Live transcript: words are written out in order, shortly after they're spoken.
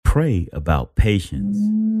pray about patience.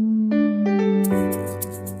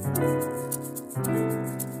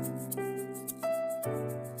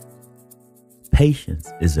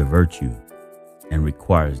 Patience is a virtue and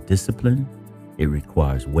requires discipline. It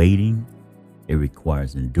requires waiting. It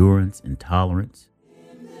requires endurance and tolerance,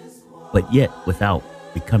 but yet without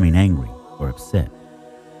becoming angry or upset.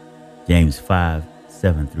 James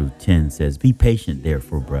 5:7-10 says, "Be patient,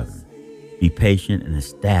 therefore, brethren. Be patient and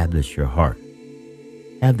establish your heart.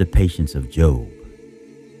 Have the patience of Job."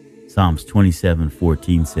 Psalms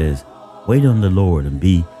 27:14 says, "Wait on the Lord and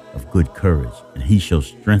be of good courage, and he shall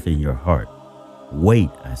strengthen your heart.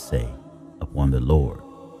 Wait, I say, upon the Lord."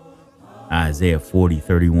 Isaiah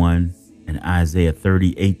 40:31 and Isaiah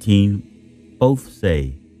 30:18 both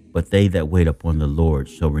say, "But they that wait upon the Lord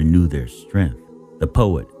shall renew their strength." The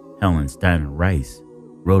poet Helen Steiner Rice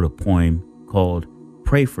wrote a poem called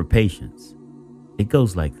 "Pray for Patience." It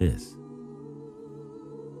goes like this.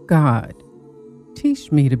 God,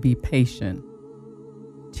 teach me to be patient.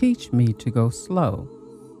 Teach me to go slow.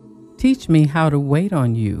 Teach me how to wait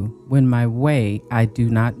on you when my way I do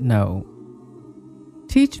not know.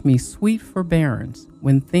 Teach me sweet forbearance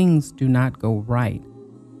when things do not go right,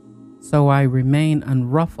 so I remain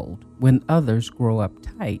unruffled when others grow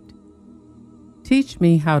uptight. Teach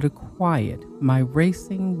me how to quiet my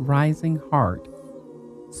racing, rising heart,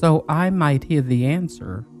 so I might hear the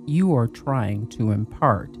answer you are trying to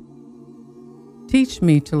impart. Teach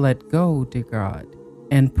me to let go, dear God,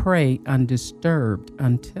 and pray undisturbed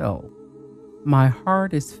until my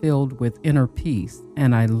heart is filled with inner peace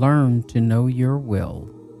and I learn to know your will.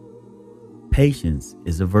 Patience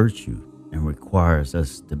is a virtue and requires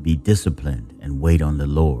us to be disciplined and wait on the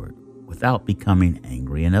Lord without becoming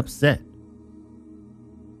angry and upset.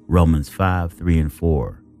 Romans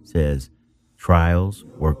 5:3-4 says, "Trials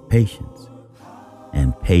work patience,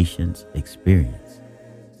 and patience experience,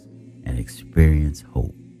 and experience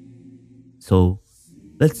hope." So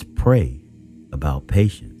let's pray about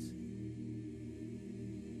patience.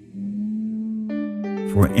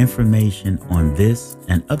 For information on this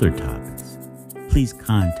and other topics, please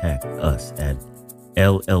contact us at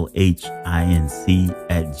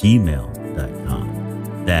llhinc@gmail.com.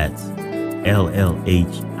 That's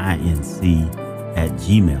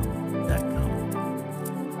llhinc@gmail.com.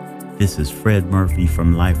 This is Fred Murphy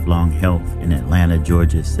from Lifelong Health in Atlanta,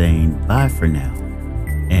 Georgia, saying bye for now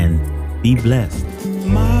and be blessed.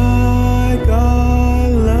 My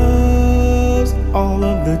God loves all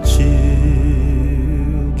of the children.